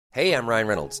Hey, I'm Ryan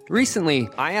Reynolds. Recently,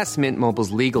 I asked Mint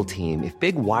Mobile's legal team if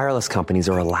big wireless companies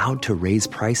are allowed to raise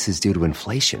prices due to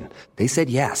inflation. They said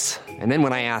yes. And then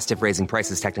when I asked if raising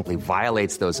prices technically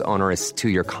violates those onerous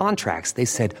two-year contracts, they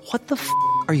said, "What the f***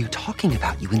 are you talking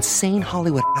about, you insane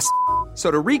Hollywood ass?" So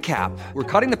to recap, we're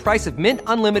cutting the price of Mint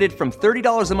Unlimited from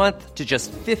 $30 a month to just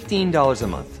 $15 a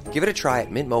month. Give it a try at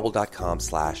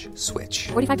mintmobile.com/switch.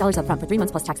 $45 up front for 3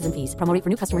 months plus taxes and fees. Promo rate for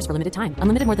new customers for limited time.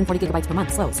 Unlimited more than 40 gigabytes per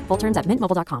month. Slows full terms at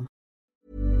mintmobile.com.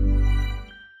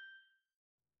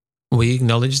 We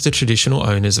acknowledge the traditional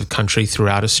owners of country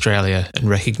throughout Australia and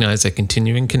recognise their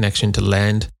continuing connection to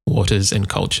land, waters and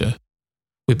culture.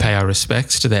 We pay our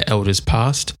respects to their elders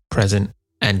past, present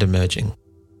and emerging.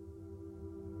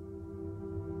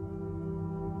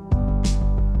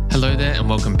 Hello there and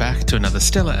welcome back to another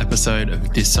stellar episode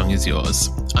of This Song Is Yours.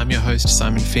 I'm your host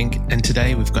Simon Fink, and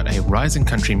today we've got a rising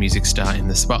country music star in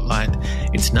the spotlight.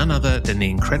 It's none other than the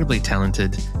incredibly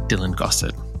talented Dylan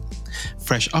Gossett.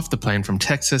 Fresh off the plane from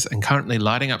Texas and currently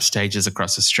lighting up stages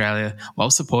across Australia while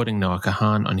supporting Noah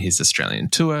Kahan on his Australian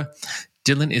tour,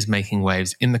 Dylan is making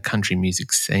waves in the country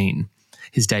music scene.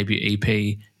 His debut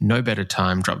EP, No Better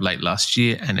Time, dropped late last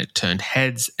year and it turned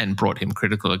heads and brought him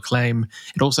critical acclaim.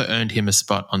 It also earned him a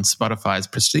spot on Spotify's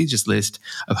prestigious list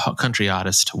of hot country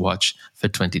artists to watch for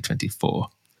 2024.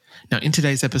 Now, in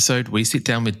today's episode, we sit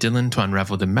down with Dylan to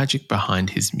unravel the magic behind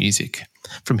his music.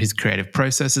 From his creative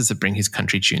processes that bring his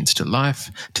country tunes to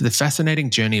life, to the fascinating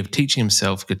journey of teaching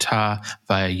himself guitar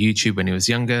via YouTube when he was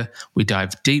younger, we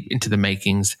dive deep into the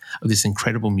makings of this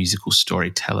incredible musical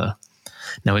storyteller.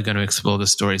 Now we're going to explore the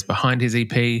stories behind his EP,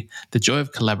 the joy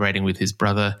of collaborating with his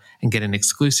brother, and get an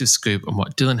exclusive scoop on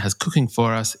what Dylan has cooking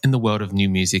for us in the world of new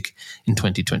music in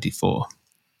 2024.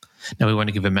 Now we want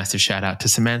to give a massive shout out to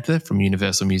Samantha from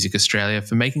Universal Music Australia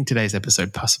for making today's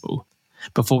episode possible.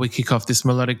 Before we kick off this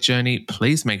melodic journey,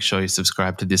 please make sure you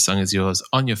subscribe to This Song Is Yours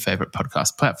on your favourite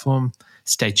podcast platform.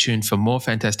 Stay tuned for more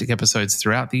fantastic episodes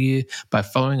throughout the year by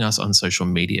following us on social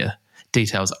media.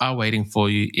 Details are waiting for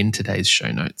you in today's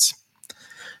show notes.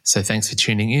 So thanks for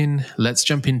tuning in. Let's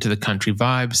jump into the country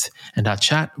vibes and our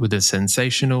chat with the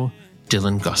sensational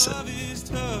Dylan Gossett.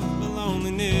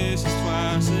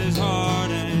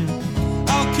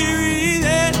 I'll carry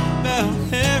that belt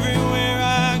everywhere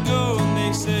I go. And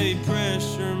they say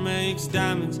pressure makes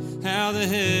diamonds. How the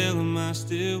hell am I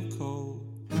still cold?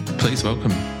 Please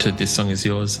welcome to This Song Is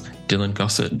Yours, Dylan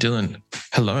Gossett. Dylan,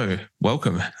 hello,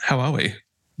 welcome. How are we?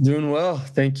 Doing well.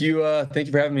 Thank you. Thank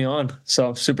you for having me on. So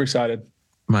I'm super excited.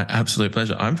 My absolute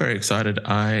pleasure. I'm very excited.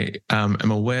 I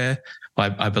am aware,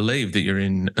 I believe that you're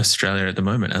in Australia at the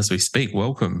moment as we speak.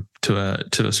 Welcome to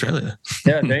Australia.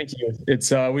 Yeah, thank you. It's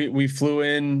we flew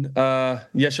in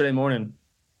yesterday morning,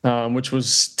 which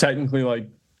was technically like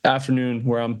afternoon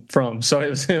where I'm from. So it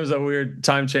was a weird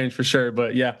time change for sure.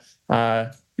 But yeah,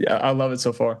 I love it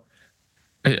so far.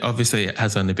 Obviously, it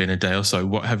has only been a day or so.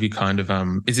 What have you kind of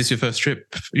is this your first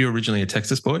trip? You're originally a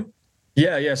Texas boy?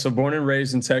 Yeah. So born and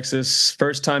raised in Texas,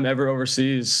 first time ever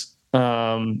overseas.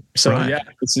 Right. Yeah,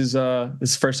 this is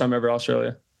the first time ever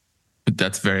Australia.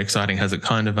 That's very exciting. Has it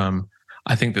kind of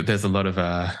I think that there's a lot of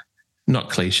not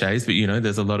cliches, but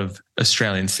there's a lot of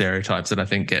Australian stereotypes that I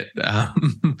think get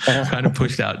kind of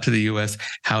pushed out to the US.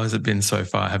 How has it been so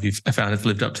far? Have you found it's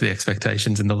lived up to the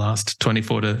expectations in the last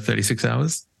 24 to 36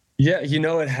 hours? Yeah,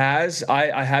 it has.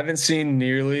 I haven't seen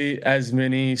nearly as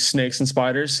many snakes and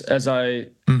spiders as I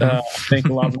think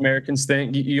a lot of Americans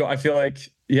think. I feel like,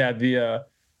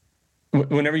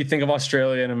 whenever you think of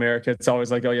Australia and America, it's always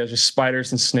like, oh yeah, just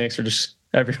spiders and snakes are just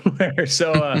everywhere.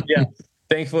 So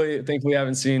thankfully I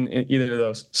haven't seen either of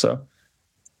those. So.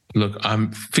 Look,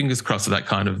 I'm fingers crossed that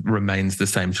kind of remains the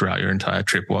same throughout your entire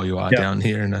trip while you are down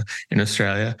here in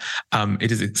Australia. It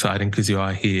is exciting because you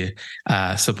are here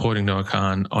supporting Noah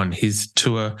Kahan on his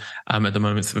tour at the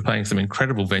moment. So we're playing some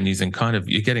incredible venues and kind of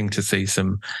you're getting to see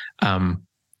some, some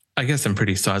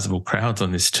pretty sizable crowds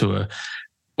on this tour.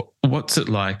 What's it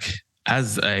like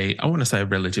as I want to say a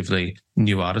relatively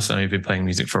new artist? I know you've been playing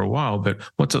music for a while, but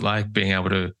what's it like being able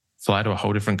to fly to a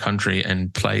whole different country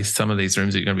and play some of these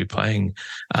rooms that you're going to be playing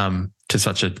to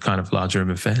such a kind of large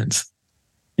room of fans?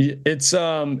 It's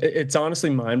honestly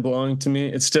mind blowing to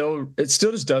me. It still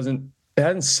just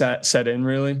hasn't set in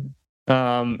really.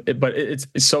 But it's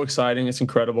so exciting. It's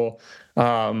incredible.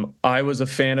 I was a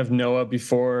fan of Noah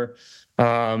before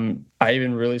I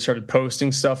even really started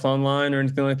posting stuff online or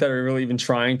anything like that, or really even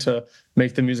trying to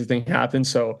make the music thing happen.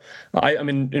 So I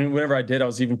mean, whenever I did, I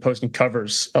was even posting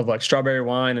covers of like Strawberry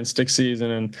Wine and Stick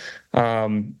Season.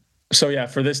 And so yeah,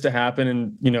 for this to happen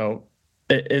and,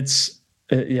 it's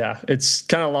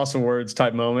kind of loss of words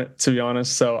type moment, to be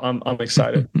honest. So I'm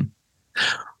excited.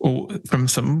 Well, from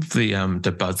some of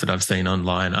the buzz that I've seen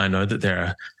online, I know that there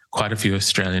are quite a few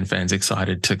Australian fans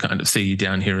excited to kind of see you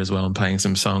down here as well and playing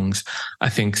some songs. I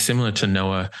think similar to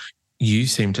Noah, you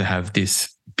seem to have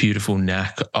this beautiful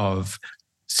knack of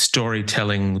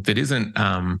storytelling that isn't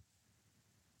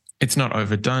it's not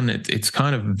overdone. It's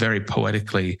kind of very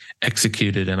poetically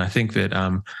executed, and I think that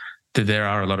that there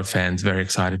are a lot of fans very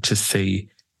excited to see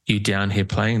you down here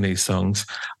playing these songs.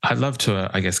 I'd love to,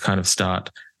 I guess, kind of start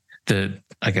the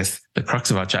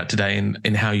crux of our chat today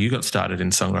in how you got started in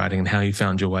songwriting and how you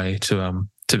found your way to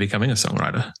becoming a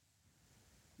songwriter.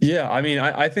 Yeah, I mean,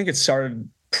 I think it started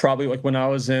probably like when I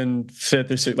was in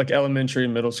fifth or sixth, like elementary,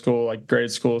 middle school, like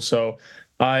grade school. So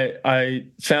I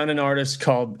found an artist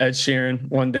called Ed Sheeran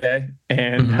one day,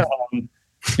 and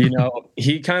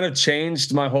he kind of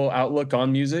changed my whole outlook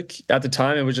on music. At the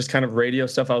time, it was just kind of radio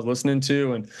stuff I was listening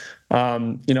to, and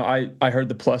I heard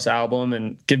the Plus album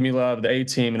and Give Me Love, the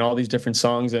A-Team, and all these different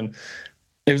songs, and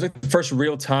it was like the first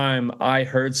real time I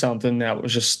heard something that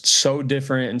was just so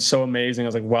different and so amazing. I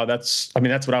was like, wow, that's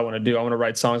what I want to do. I want to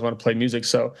write songs, I want to play music.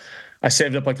 So I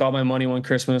saved up like all my money one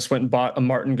Christmas, went and bought a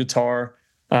Martin guitar,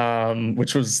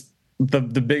 which was the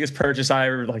biggest purchase I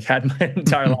ever like had in my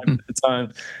entire life at the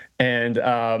time. And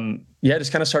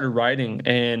just kind of started writing.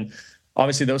 And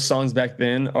obviously those songs back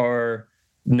then are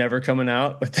never coming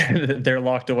out. They're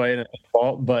locked away in a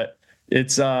vault. But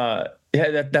it's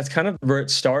that's kind of where it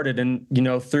started. And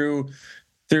through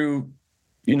 10th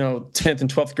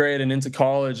and 12th grade and into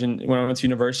college, and when I went to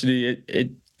university,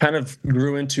 it kind of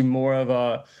grew into more of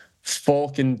a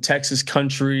folk and Texas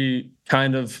country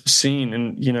kind of scene.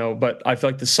 And but I feel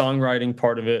like the songwriting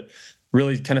part of it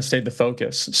really kind of stayed the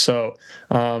focus. So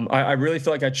I really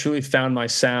feel like I truly found my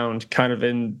sound kind of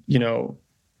in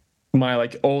my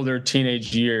like older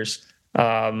teenage years,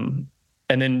 and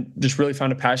then just really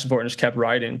found a passion for it and just kept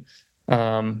writing.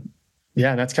 And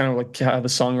that's kind of like how the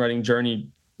songwriting journey,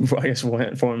 I guess,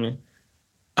 went for me.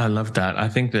 I love that. I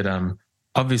think that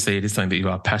obviously it is something that you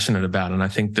are passionate about, and I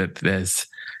think that there's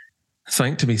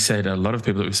something to be said. A lot of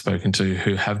people that we've spoken to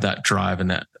who have that drive and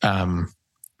that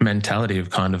mentality of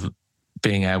kind of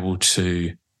being able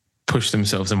to push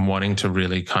themselves and wanting to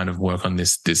really kind of work on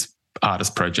this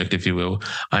artist project, if you will.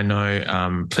 I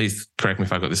know, please correct me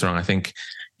if I got this wrong, I think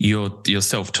you're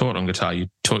self-taught on guitar. You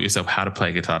taught yourself how to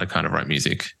play guitar to kind of write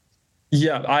music.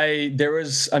 Yeah, I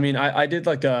did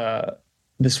like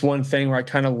this one thing where I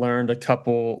kind of learned a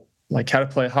couple, like how to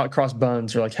play Hot Cross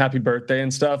Buns or like Happy Birthday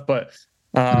and stuff, but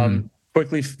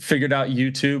quickly figured out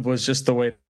YouTube was just the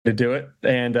way to do it.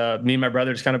 And me and my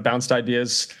brother just kind of bounced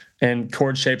ideas and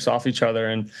chord shapes off each other,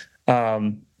 and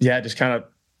just kind of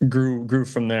grew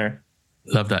from there.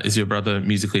 Love that. Is your brother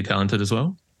musically talented as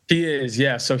well? He is,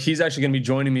 yeah. So he's actually going to be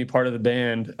joining me part of the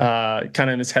band, kind of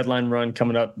in his headline run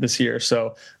coming up this year.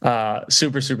 So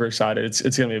super, super excited. It's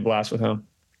going to be a blast with him.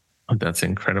 Oh, that's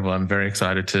incredible. I'm very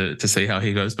excited to see how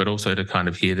he goes, but also to kind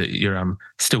of hear that you're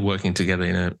still working together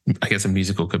in a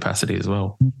musical capacity as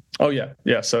well. Oh yeah.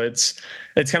 Yeah. So it's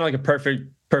kind of like a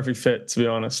perfect fit, to be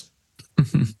honest.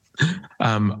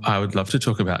 I would love to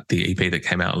talk about the EP that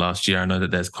came out last year. I know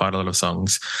that there's quite a lot of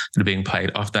songs that are being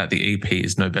played off that. The EP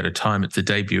is No Better Time. It's a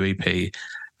debut EP.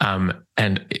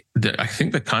 I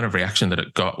think the kind of reaction that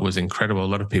it got was incredible. A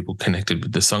lot of people connected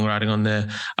with the songwriting on there.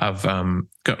 I've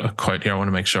got a quote here. I want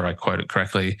to make sure I quote it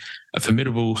correctly. A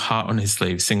formidable, heart on his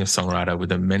sleeve singer-songwriter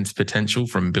with immense potential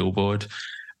from Billboard.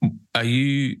 Are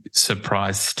you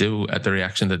surprised still at the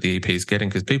reaction that the EP is getting?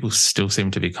 Because people still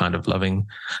seem to be kind of loving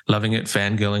it,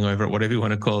 fangirling over it, whatever you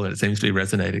want to call it. It seems to be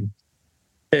resonating.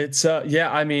 It's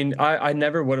I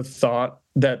never would have thought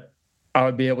that I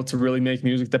would be able to really make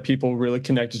music that people really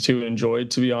connected to and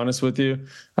enjoyed, to be honest with you.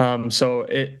 So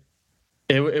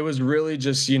it was really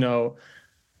just, it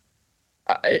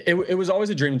was always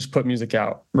a dream to just put music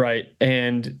out, right?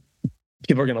 And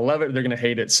people are going to love it, they're going to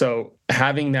hate it. So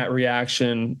having that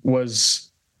reaction was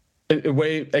it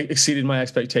way exceeded my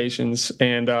expectations.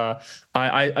 And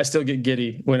I still get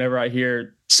giddy whenever I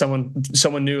hear someone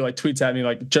new like tweets at me,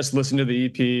 like, just listen to the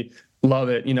EP, love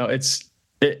it.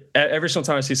 Every single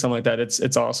time I see something like that,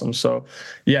 it's awesome. So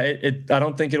yeah, I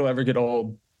don't think it'll ever get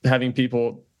old having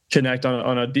people connect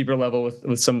on a deeper level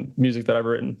with some music that I've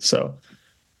written. So.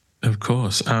 Of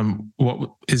course.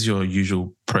 What is your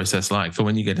usual process like for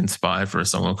when you get inspired for a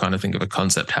song or kind of think of a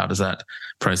concept? How does that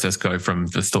process go from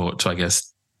the thought to, I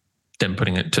guess, then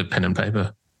putting it to pen and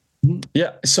paper?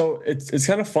 Yeah. So it's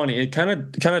kind of funny. It kind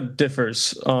of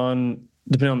differs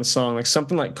depending on the song. Like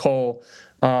something like Cole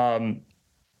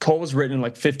was written in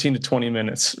like 15 to 20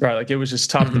 minutes, right? Like it was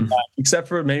just top to back, except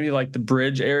for maybe like the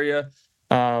bridge area.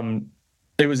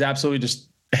 It was absolutely just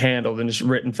handled and just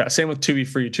written fast. Same with To Be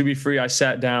Free. To Be Free, I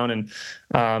sat down and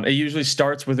it usually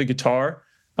starts with a guitar,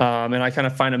 and I kind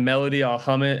of find a melody, I'll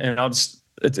hum it, and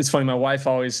it's funny, my wife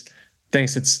always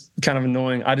thinks it's kind of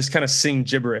annoying. I just kind of sing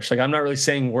gibberish. Like, I'm not really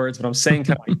saying words, but I'm saying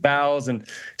kind of like vowels and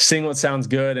sing what sounds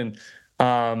good. And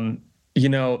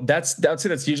that's it.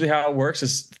 That's usually how it works,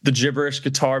 is the gibberish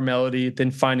guitar melody,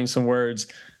 then finding some words.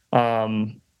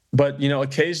 But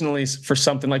occasionally for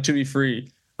something like To Be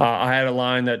Free, I had a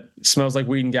line that smells like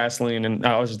weed and gasoline, and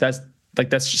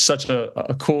that's just such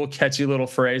a cool, catchy little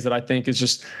phrase that I think is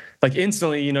just like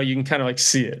instantly, you can kind of like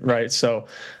see it, right? So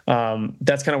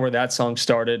that's kind of where that song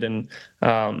started, and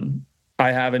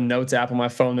I have a notes app on my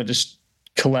phone that just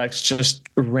collects just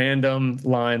random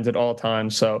lines at all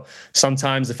times. So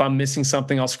sometimes if I'm missing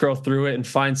something, I'll scroll through it and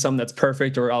find something that's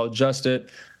perfect, or I'll adjust it.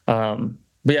 But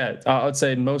yeah, I would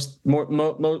say more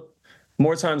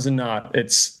times than not,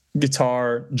 it's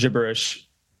guitar gibberish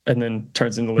and then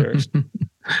turns into lyrics.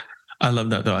 I love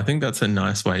that, though. I think that's a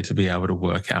nice way to be able to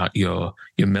work out your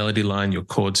melody line, your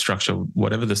chord structure,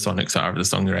 whatever the sonics are of the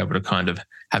song. You're able to kind of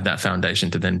have that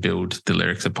foundation to then build the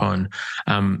lyrics upon.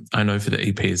 I know for the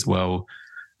EP as well,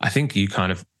 I think you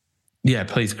kind of,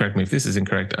 please correct me if this is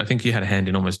incorrect, I think you had a hand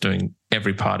in almost doing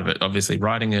every part of it, obviously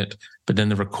writing it, but then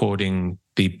the recording,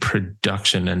 the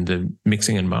production and the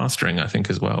mixing and mastering, I think,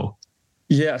 as well.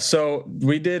 Yeah, so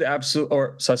we did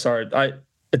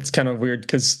it's kind of weird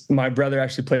because my brother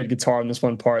actually played guitar on this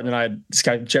one part, and then I had this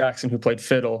guy Jackson who played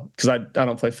fiddle, because I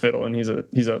don't play fiddle, and he's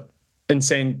a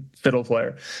insane fiddle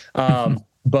player.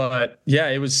 But yeah,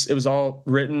 it was all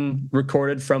written,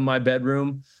 recorded from my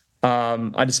bedroom.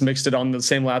 I just mixed it on the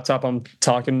same laptop I'm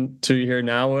talking to you here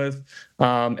now with,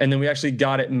 and then we actually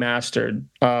got it mastered.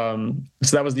 So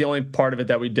that was the only part of it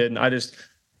that we did, and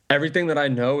everything that I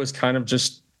know is kind of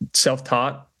just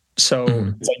self-taught. So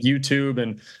it's like YouTube,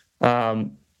 and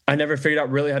I never figured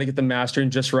out really how to get the mastering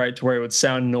just right to where it would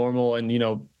sound normal and,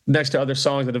 next to other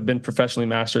songs that have been professionally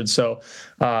mastered. So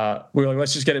we were like,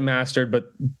 let's just get it mastered.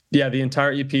 But yeah, the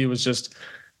entire EP was just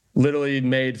literally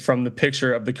made from the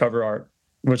picture of the cover art,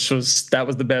 that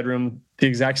was the bedroom, the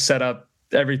exact setup,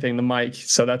 everything, the mic.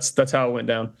 So that's how it went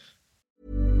down.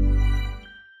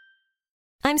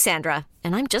 I'm Sandra,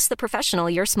 and I'm just the professional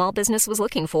your small business was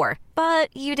looking for.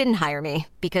 But you didn't hire me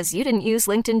because you didn't use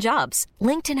LinkedIn Jobs.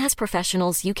 LinkedIn has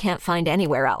professionals you can't find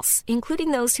anywhere else,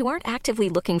 including those who aren't actively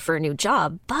looking for a new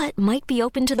job, but might be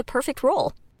open to the perfect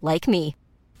role, like me.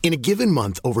 In a given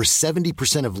month, over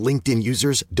 70% of LinkedIn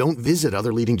users don't visit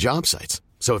other leading job sites.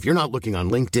 So if you're not looking on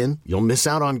LinkedIn, you'll miss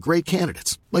out on great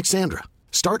candidates like Sandra.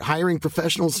 Start hiring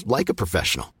professionals like a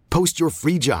professional. Post your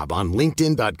free job on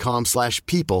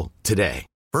linkedin.com/people today.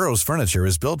 Burrow's furniture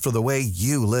is built for the way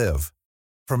you live.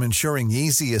 From ensuring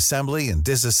easy assembly and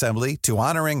disassembly to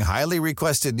honoring highly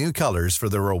requested new colors for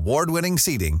their award-winning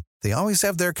seating, they always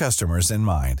have their customers in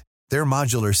mind. Their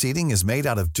modular seating is made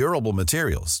out of durable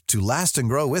materials to last and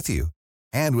grow with you.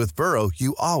 And with Burrow,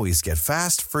 you always get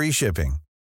fast, free shipping.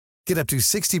 Get up to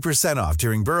 60% off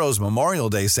during Burrow's Memorial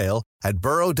Day sale at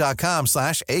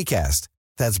burrow.com/ACAST.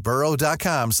 That's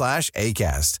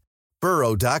burrow.com/ACAST.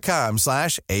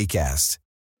 burrow.com/ACAST.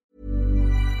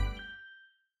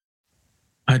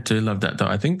 I do love that, though.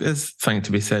 I think there's something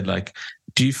to be said. Like,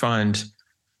 do you find,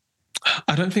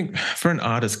 I don't think for an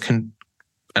artist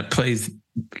please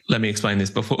let me explain this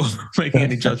before making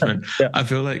any judgment. Yeah. I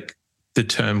feel like the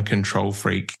term control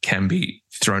freak can be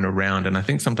thrown around, and I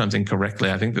think sometimes incorrectly.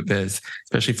 I think that there's,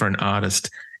 especially for an artist,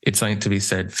 it's something to be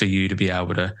said for you to be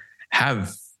able to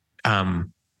have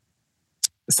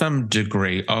some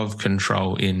degree of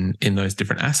control in those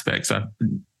different aspects.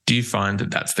 Do you find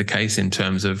that that's the case in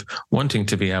terms of wanting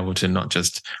to be able to not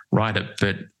just write it,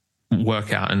 but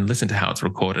work out and listen to how it's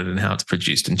recorded and how it's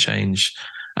produced and change,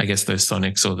 I guess, those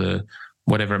sonics or the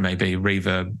whatever it may be,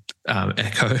 reverb,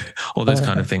 echo, all those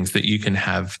kind of things, that you can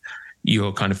have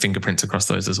your kind of fingerprints across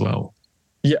those as well?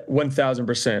 Yeah,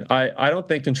 1000%. I don't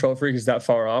think control freak is that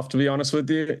far off, to be honest with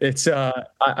you. It's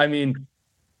I mean,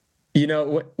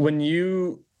 when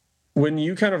you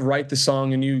kind of write the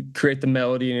song and you create the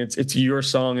melody and it's your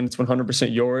song and it's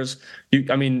 100% yours,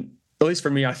 at least for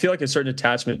me, I feel like a certain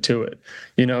attachment to it,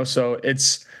 so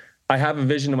I have a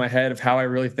vision in my head of how I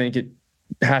really think it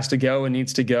has to go and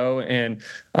needs to go. And,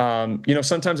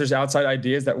 sometimes there's outside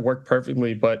ideas that work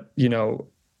perfectly, but,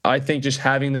 I think just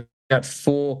having that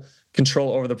full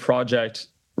control over the project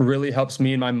really helps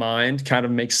me in my mind kind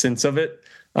of make sense of it.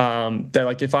 That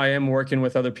like, if I am working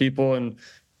with other people, and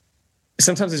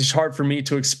sometimes it's hard for me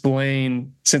to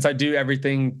explain, since I do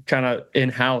everything kind of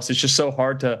in-house, it's just so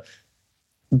hard to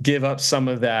give up some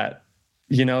of that.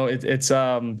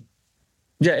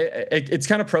 Yeah, it's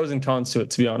kind of pros and cons to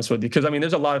it, to be honest with you. Because I mean,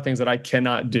 there's a lot of things that I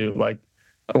cannot do. Like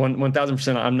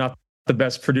 1000%, I'm not the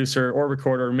best producer or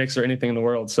recorder or mixer or anything in the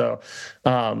world. So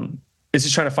it's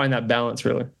just trying to find that balance,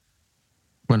 really.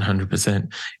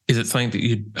 100%. Is it something that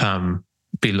you'd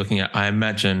be looking at? I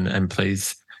imagine, and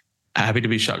please, happy to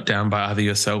be shut down by either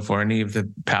yourself or any of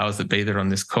the powers that be that are on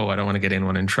this call. I don't want to get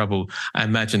anyone in trouble. I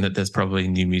imagine that there's probably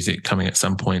new music coming at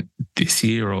some point this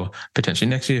year or potentially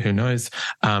next year, who knows?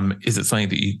 Is it something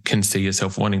that you can see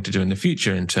yourself wanting to do in the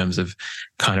future in terms of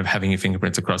kind of having your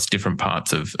fingerprints across different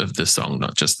parts of the song,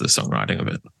 not just the songwriting of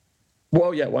it?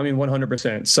 Well, yeah, I mean,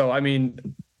 100%. So, I mean,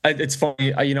 it's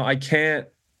funny, I can't,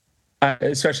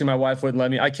 especially my wife wouldn't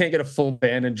let me, I can't get a full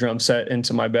band and drum set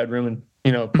into my bedroom and,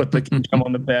 put the drum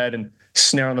on the bed and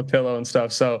snare on the pillow and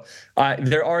stuff. So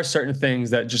there are certain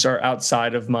things that just are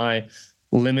outside of my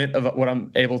limit of what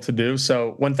I'm able to do.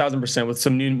 So 1000% with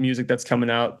some new music that's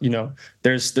coming out,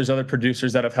 there's other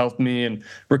producers that have helped me and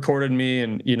recorded me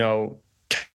and,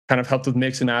 kind of helped with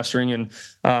mix and mastering. And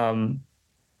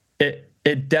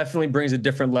it definitely brings a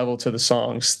different level to the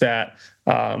songs that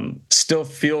still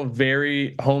feel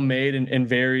very homemade and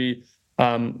very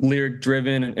lyric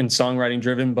driven and songwriting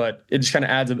driven, but it just kind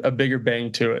of adds a bigger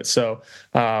bang to it. So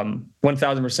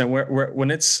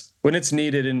 1000% when it's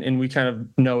needed and we kind of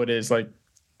know it is, like,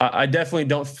 I definitely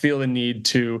don't feel the need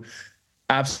to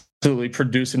absolutely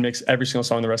produce and mix every single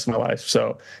song the rest of my life.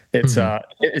 So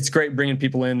it's great bringing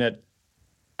people in that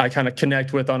I kind of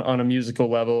connect with on a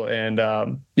musical level. And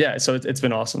so it's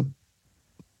been awesome.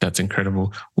 That's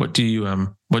incredible. What do you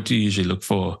usually look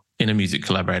for in a music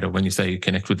collaborator when you say you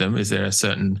connect with them? Is there a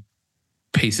certain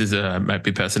pieces, might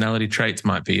be personality traits,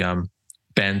 might be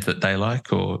bands that they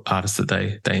like or artists that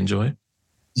they enjoy?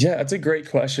 Yeah, that's a great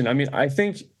question. I mean, I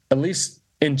think at least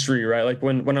entry, right? Like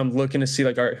when I'm looking to see,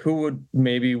 like, all right, who would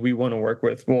maybe we want to work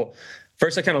with? Well,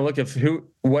 first I kind of look at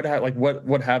what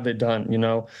have they done?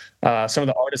 Some of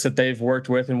the artists that they've worked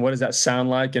with, and what does that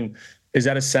sound like? And is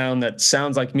that a sound that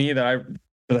sounds like me that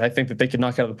I think that they could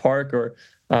knock out of the park? Or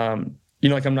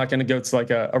like, I'm not going to go to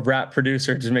like a rap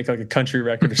producer to make like a country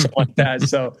record or something like that.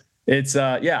 So it's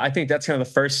I think that's kind of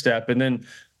the first step. And then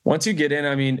once you get in,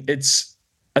 I mean,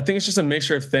 I think it's just a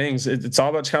mixture of things. It's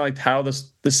all about kind of like how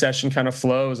the session kind of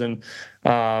flows, and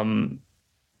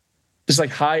just like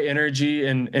high energy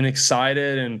and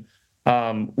excited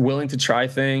and willing to try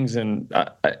things. And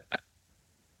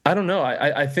I don't know.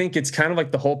 I think it's kind of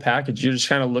like the whole package. You're just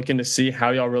kind of looking to see how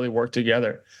y'all really work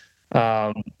together.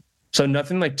 So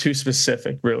nothing like too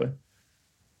specific, really.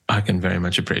 I can very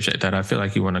much appreciate that. I feel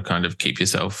like you want to kind of keep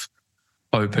yourself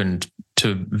open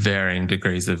to varying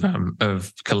degrees of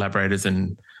collaborators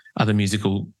and other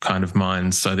musical kind of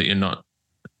minds, so that you're not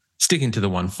sticking to the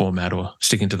one format or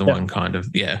sticking to the one kind of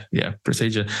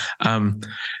procedure. On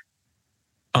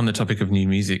the topic of new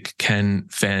music, can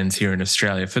fans here in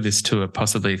Australia for this tour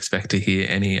possibly expect to hear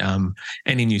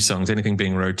any new songs, anything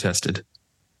being road tested?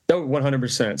 Oh,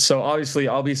 100%. So obviously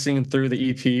I'll be singing through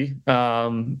the EP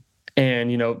and,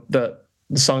 the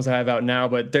songs I have out now,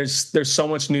 but there's so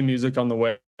much new music on the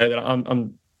way that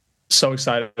I'm so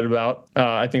excited about.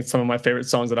 I think it's some of my favorite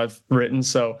songs that I've written.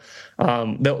 So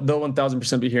they'll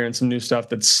 1000% be hearing some new stuff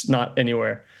that's not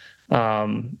anywhere.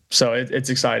 So it's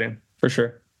exciting for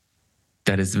sure.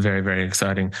 That is very, very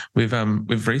exciting. We've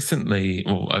recently,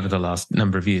 over the last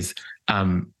number of years,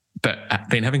 but I've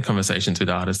been having conversations with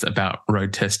artists about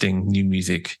road testing new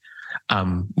music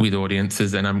with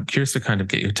audiences, and I'm curious to kind of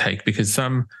get your take, because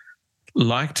some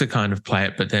like to kind of play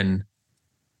it, but then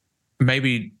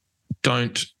maybe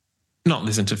not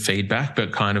listen to feedback,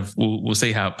 but kind of we'll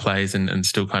see how it plays and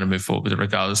still kind of move forward with it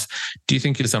regardless. Do you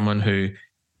think you're someone who,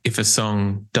 if a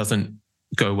song doesn't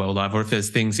go well live, or if there's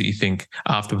things that you think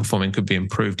after performing could be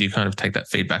improved, do you kind of take that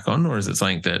feedback on, or is it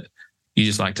something that you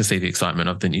just like to see the excitement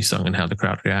of the new song and how the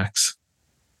crowd reacts?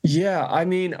 Yeah, I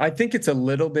mean, I think it's a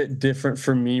little bit different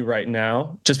for me right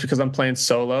now, just because I'm playing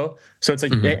solo. So it's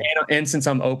like, and since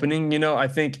I'm opening, I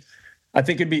think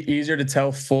it'd be easier to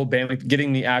tell full band, like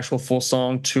getting the actual full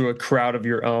song to a crowd of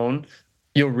your own.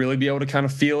 You'll really be able to kind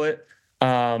of feel it.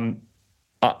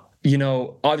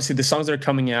 Obviously the songs that are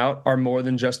coming out are more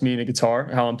than just me and a guitar,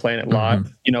 how I'm playing it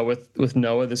live, with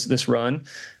Noah this run.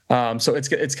 So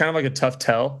it's kind of like a tough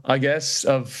tell, I guess,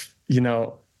 of,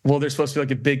 there's supposed to be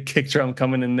like a big kick drum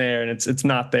coming in there, and it's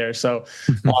not there. So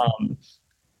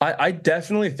I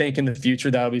definitely think in the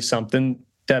future that'll be something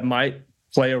that might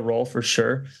play a role for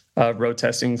sure, road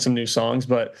testing some new songs.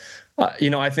 But,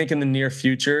 I think in the near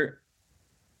future,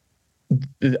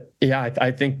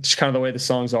 I think just kind of the way the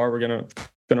songs are, we're going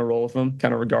to roll with them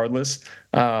kind of regardless.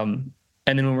 And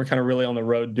And then when we're kind of really on the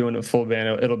road doing a full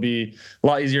band, it'll be a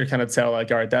lot easier to kind of tell,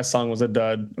 like, all right, that song was a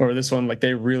dud, or this one, like,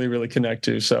 they really, really connect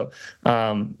to. So,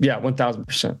 yeah,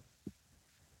 1000%.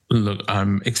 Look,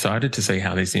 I'm excited to see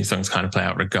how these new songs kind of play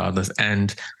out regardless.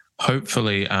 And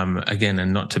hopefully, again,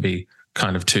 and not to be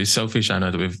kind of too selfish, I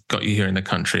know that we've got you here in the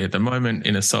country at the moment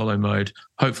in a solo mode.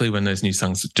 Hopefully when those new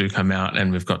songs do come out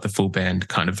and we've got the full band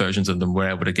kind of versions of them, we're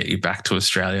able to get you back to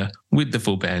Australia with the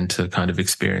full band to kind of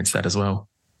experience that as well.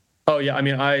 Oh yeah. I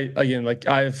mean,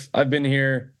 I've been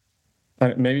here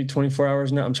maybe 24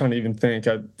 hours now. I'm trying to even think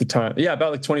at the time. Yeah,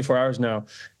 about like 24 hours now.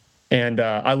 And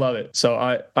I love it. So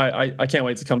I can't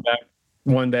wait to come back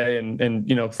one day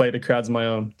and play to crowds of my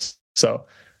own. So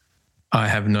I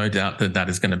have no doubt that that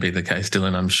is going to be the case,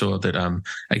 Dylan. I'm sure that,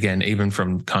 again, even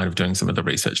from kind of doing some of the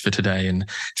research for today and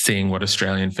seeing what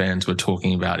Australian fans were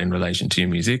talking about in relation to your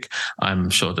music, I'm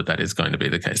sure that that is going to be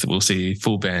the case, that we'll see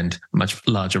full band, much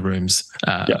larger rooms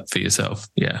for yourself.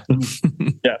 Yeah.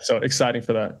 Yeah. So exciting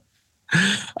for that.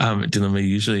 Dylan, we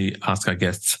usually ask our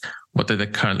guests what they're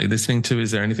currently listening to.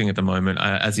 Is there anything at the moment,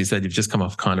 as you said, you've just come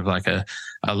off kind of like a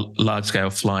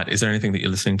large-scale flight. Is there anything that you're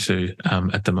listening to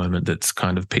at the moment that's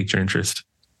kind of piqued your interest?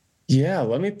 Yeah,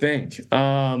 let me think.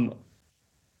 I'm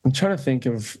trying to think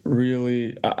of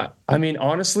really, I mean,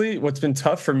 honestly, what's been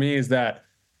tough for me is that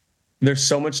there's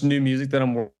so much new music that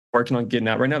I'm working on getting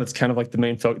out right now. That's kind of like the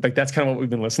main focus. Like that's kind of what we've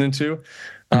been listening to.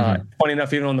 Funny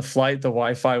enough, even on the flight, the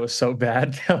Wi-Fi was so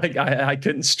bad that like I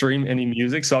couldn't stream any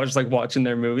music. So I was just like watching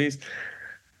their movies.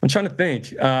 I'm trying to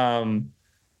think. I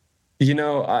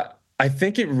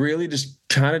think it really just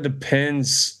kind of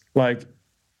depends. Like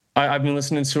I've been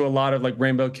listening to a lot of like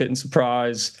Rainbow Kitten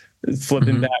Surprise,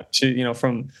 flipping back to,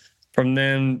 from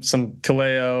them, some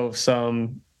Kaleo,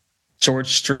 some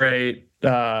George Strait,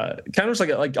 kind of just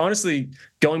like honestly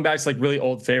going back to like really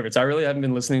old favorites. I really haven't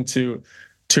been listening to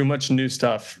too much new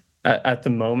stuff at the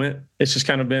moment. It's just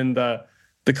kind of been the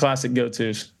classic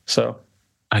go-tos. So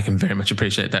I can very much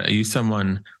appreciate that. Are you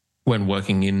someone, when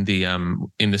working in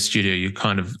the studio, you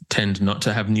kind of tend not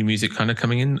to have new music kind of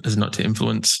coming in, as not to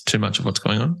influence too much of what's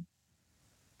going on?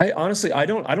 I honestly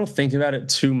don't think about it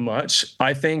too much.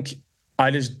 I think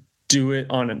I just do it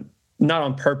not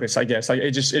on purpose, I guess. Like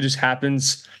it just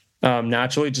happens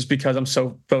naturally, just because I'm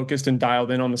so focused and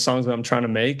dialed in on the songs that I'm trying to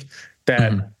make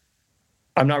that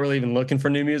I'm not really even looking for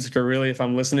new music, or really if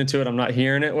I'm listening to it, I'm not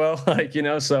hearing it well,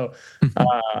 so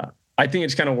I think it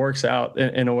just kind of works out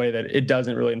in a way that it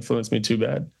doesn't really influence me too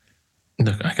bad.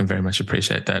 Look, I can very much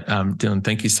appreciate that. Dylan,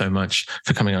 thank you so much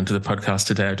for coming onto the podcast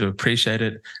today. I do appreciate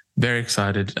it. Very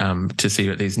excited to see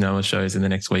you at these NOAA shows in the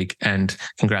next week, and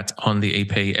congrats on the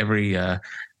EP.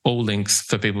 All links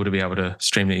for people to be able to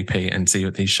stream the EP and see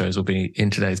what these shows will be in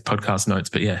today's podcast notes.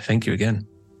 But yeah, thank you again.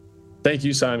 Thank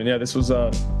you, Simon. Yeah, this was a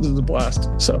blast.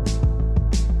 So.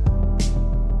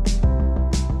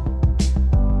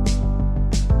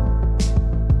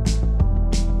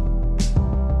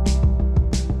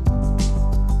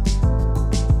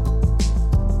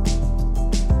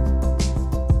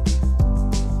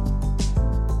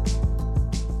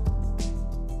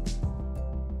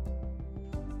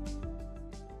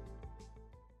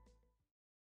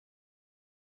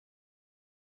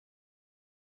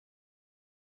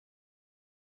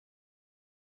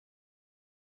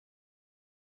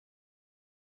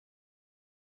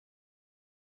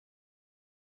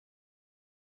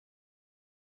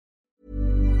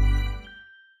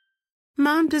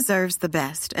 Mom deserves the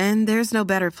best, and there's no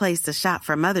better place to shop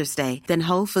for Mother's Day than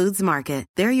Whole Foods Market.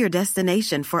 They're your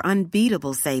destination for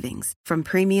unbeatable savings, from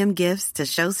premium gifts to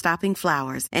show-stopping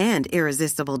flowers and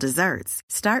irresistible desserts.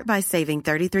 Start by saving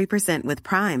 33% with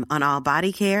Prime on all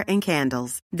body care and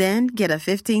candles. Then get a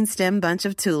 15-stem bunch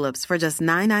of tulips for just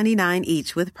 $9.99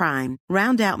 each with Prime.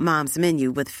 Round out Mom's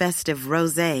menu with festive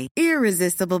rosé,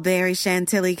 irresistible berry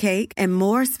chantilly cake, and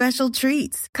more special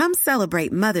treats. Come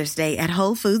celebrate Mother's Day at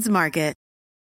Whole Foods Market.